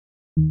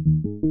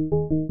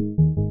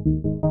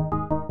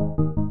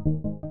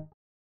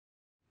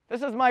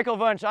This is Michael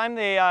Wunsch. I'm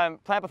the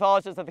plant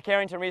pathologist at the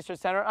Carrington Research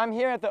Center. I'm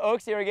here at the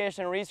Oaks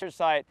Irrigation Research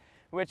Site,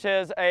 which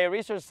is a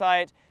research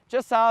site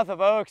just south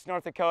of Oaks,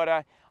 North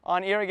Dakota,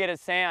 on irrigated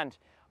sand.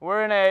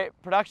 We're in a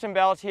production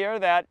belt here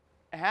that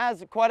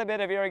has quite a bit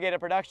of irrigated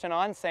production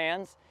on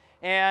sands,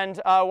 and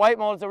white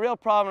mold is a real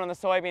problem on the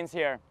soybeans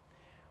here.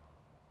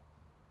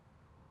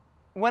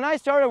 When I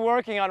started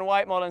working on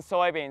white mold in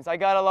soybeans, I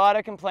got a lot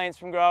of complaints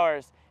from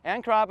growers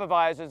and crop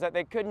advisors that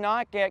they could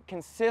not get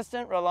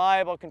consistent,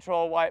 reliable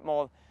control of white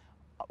mold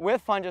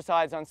with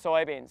fungicides on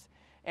soybeans,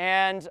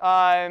 and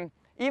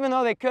even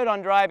though they could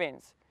on dry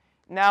beans.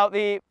 Now,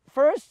 the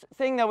first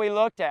thing that we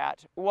looked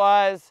at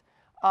was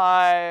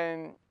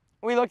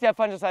we looked at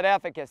fungicide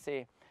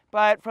efficacy,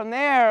 but from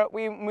there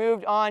we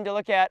moved on to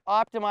look at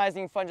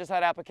optimizing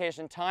fungicide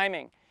application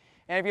timing.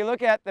 And if you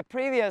look at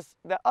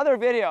the other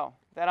video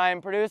that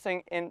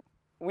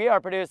we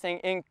are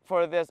producing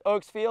for this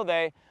Oaks Field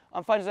Day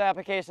on fungicide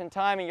application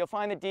timing, you'll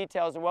find the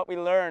details of what we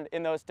learned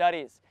in those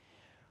studies.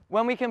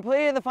 When we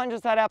completed the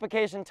fungicide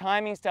application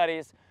timing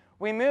studies,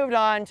 we moved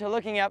on to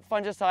looking at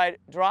fungicide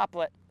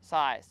droplet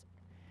size.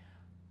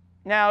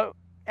 Now,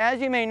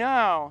 as you may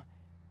know,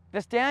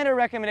 the standard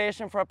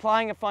recommendation for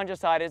applying a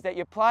fungicide is that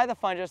you apply the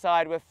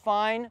fungicide with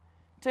fine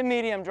to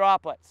medium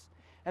droplets.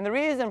 And the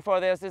reason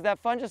for this is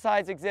that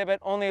fungicides exhibit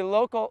only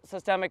local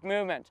systemic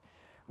movement.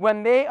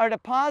 When they are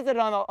deposited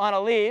on a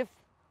leaf,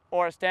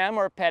 or a stem,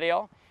 or a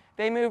petiole,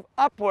 they move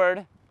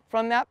upward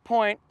from that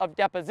point of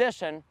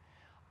deposition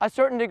a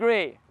certain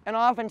degree, and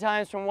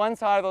oftentimes from one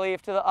side of the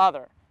leaf to the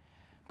other.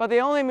 But they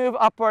only move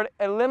upward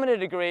a limited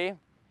degree,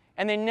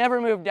 and they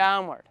never move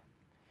downward.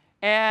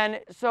 And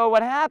so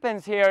what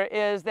happens here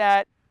is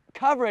that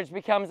coverage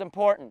becomes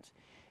important.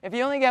 If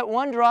you only get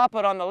one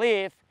droplet on the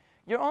leaf,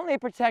 you're only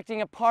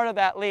protecting a part of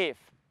that leaf.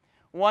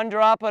 One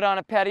droplet on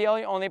a petiole,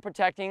 you're only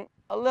protecting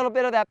a little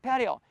bit of that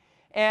petiole.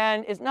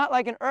 And it's not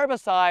like an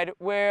herbicide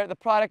where the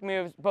product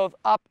moves both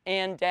up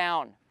and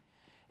down.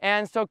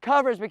 And so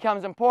coverage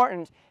becomes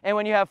important, and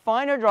when you have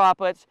finer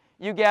droplets,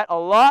 you get a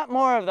lot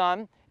more of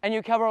them, and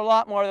you cover a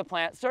lot more of the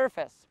plant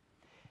surface.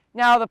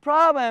 Now, the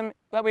problem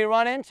that we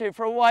run into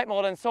for white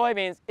mold in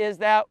soybeans is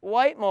that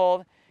white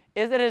mold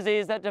is a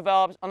disease that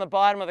develops on the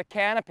bottom of the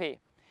canopy.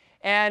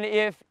 And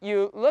if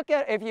you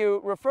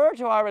refer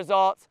to our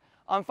results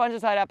on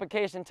fungicide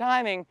application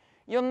timing,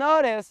 you'll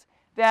notice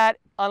that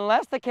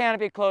unless the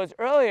canopy closed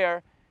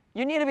earlier,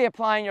 you need to be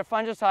applying your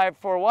fungicide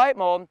for white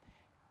mold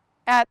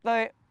at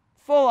the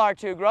full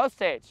R2 growth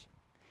stage.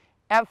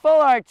 At full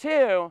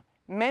R2,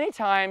 many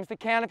times the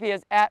canopy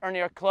is at or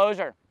near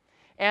closure,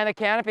 and the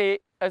canopy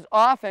is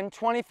often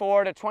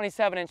 24 to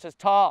 27 inches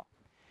tall.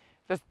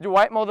 The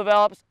white mold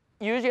develops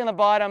usually on the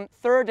bottom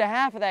third to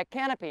half of that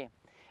canopy,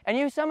 and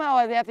you somehow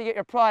have to get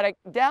your product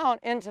down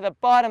into the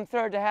bottom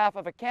third to half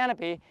of a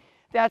canopy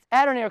that's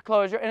at or near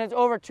closure and is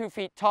over 2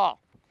 feet tall.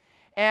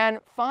 And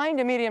fine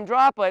to medium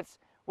droplets,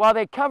 while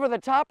they cover the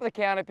top of the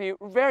canopy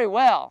very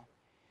well,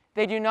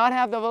 they do not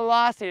have the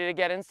velocity to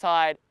get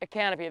inside a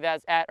canopy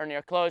that's at or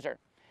near closure.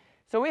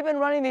 So we've been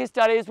running these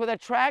studies with a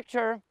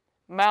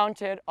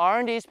tractor-mounted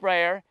R&D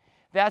sprayer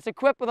that's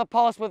equipped with a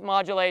pulse width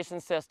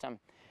modulation system.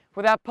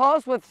 With that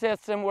pulse width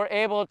system, we're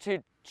able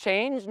to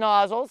change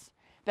nozzles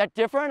that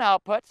differ in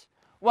outputs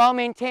while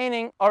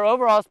maintaining our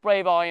overall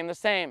spray volume the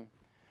same.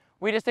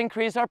 We just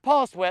increase our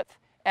pulse width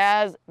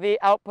as the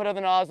output of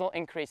the nozzle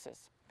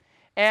increases.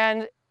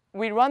 And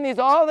we run these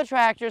all over the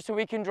tractor so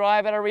we can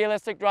drive at a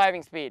realistic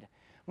driving speed.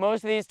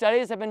 Most of these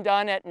studies have been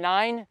done at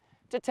 9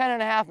 to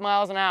 10.5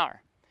 miles an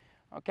hour.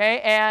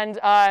 Okay, and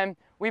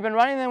we've been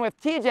running them with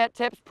T-jet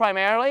tips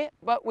primarily,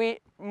 but we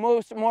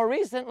more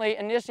recently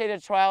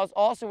initiated trials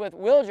also with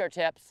Wilger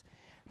tips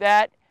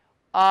that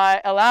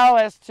allow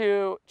us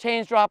to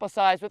change droplet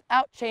size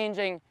without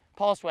changing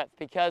pulse width,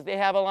 because they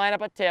have a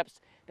lineup of tips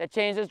that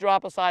changes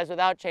droplet size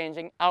without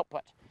changing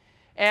output.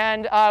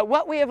 And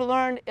what we have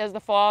learned is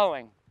the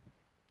following.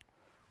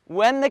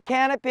 When the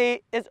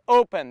canopy is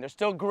open, there's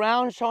still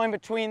ground showing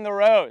between the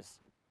rows.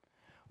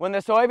 When the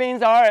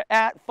soybeans are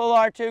at full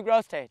R2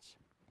 growth stage,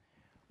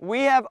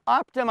 we have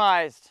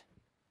optimized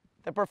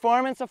the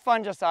performance of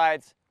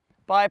fungicides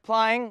by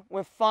applying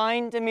with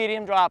fine to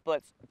medium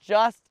droplets,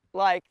 just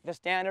like the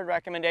standard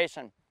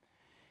recommendation.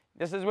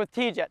 This is with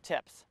T-jet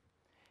tips.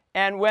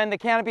 And when the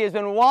canopy has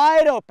been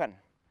wide open,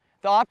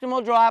 the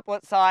optimal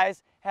droplet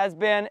size has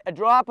been a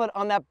droplet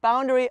on that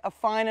boundary of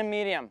fine and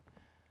medium,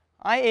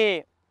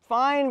 i.e.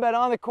 fine but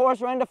on the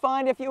coarser end of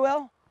fine, if you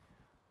will,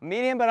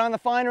 medium but on the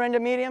finer end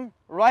of medium,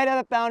 right at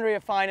the boundary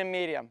of fine and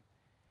medium.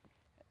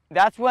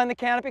 That's when the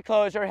canopy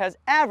closure has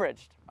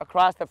averaged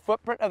across the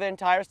footprint of the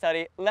entire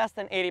study less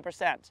than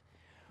 80%.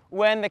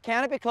 When the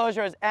canopy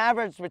closure is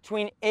averaged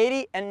between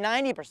 80 and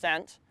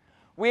 90%,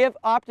 we have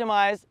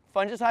optimized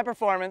fungicide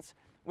performance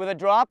with a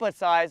droplet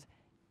size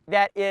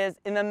that is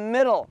in the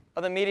middle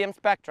of the medium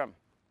spectrum.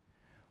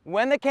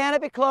 When the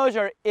canopy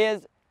closure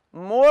is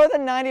more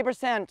than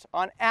 90%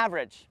 on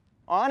average,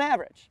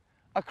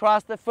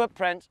 across the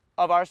footprint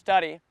of our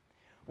study,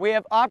 we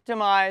have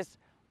optimized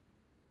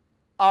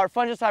our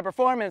fungicide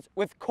performance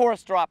with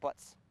coarse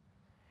droplets.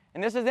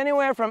 And this is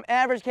anywhere from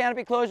average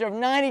canopy closure of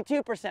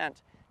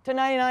 92% to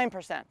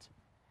 99%.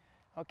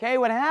 Okay,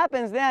 what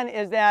happens then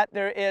is that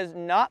there is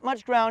not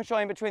much ground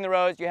showing between the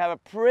rows. You have a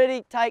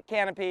pretty tight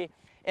canopy,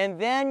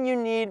 and then you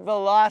need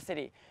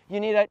velocity. You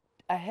need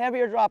a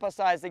heavier droplet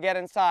size to get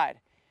inside.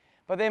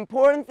 But the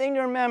important thing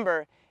to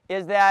remember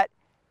is that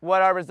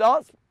what our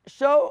results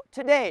show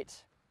to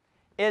date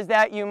is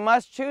that you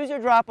must choose your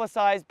droplet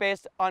size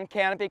based on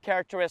canopy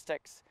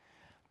characteristics.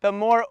 The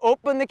more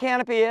open the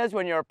canopy is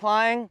when you're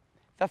applying,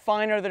 the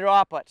finer the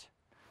droplet.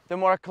 The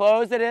more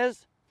closed it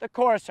is, the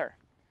coarser.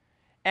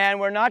 And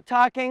we're not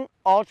talking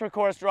ultra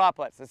coarse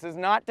droplets. This is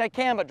not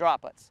dicamba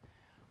droplets.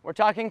 We're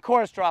talking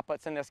coarse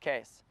droplets in this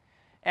case.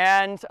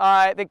 And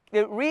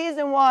the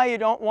reason why you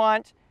don't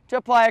want to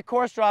apply a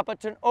coarse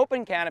droplet to an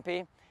open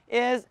canopy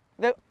is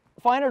the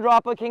finer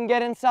droplet can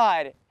get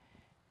inside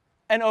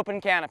an open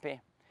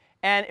canopy,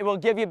 and it will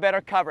give you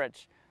better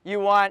coverage. You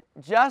want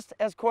just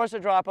as coarse a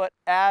droplet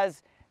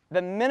as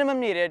the minimum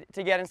needed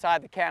to get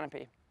inside the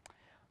canopy.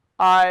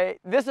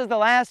 This is the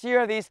last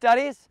year of these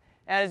studies,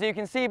 and as you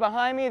can see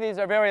behind me, these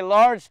are very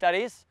large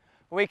studies.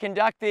 We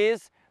conduct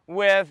these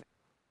with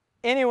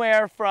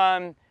anywhere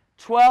from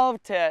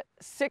 12 to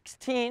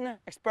 16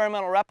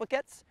 experimental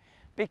replicates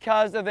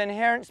because of the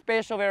inherent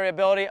spatial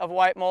variability of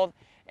white mold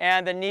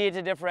and the need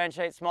to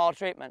differentiate small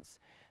treatments.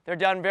 They're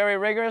done very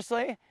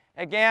rigorously,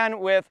 again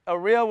with a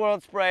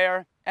real-world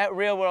sprayer at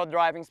real-world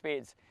driving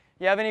speeds.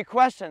 If you have any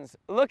questions,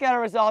 look at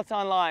our results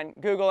online.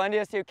 Google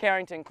NDSU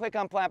Carrington, click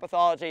on plant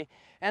pathology,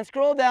 and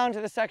scroll down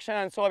to the section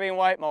on soybean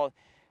white mold.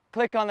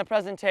 Click on the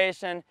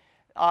presentation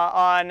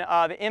on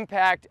the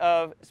impact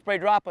of spray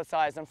droplet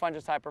size on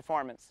fungicide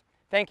performance.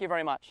 Thank you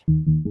very much.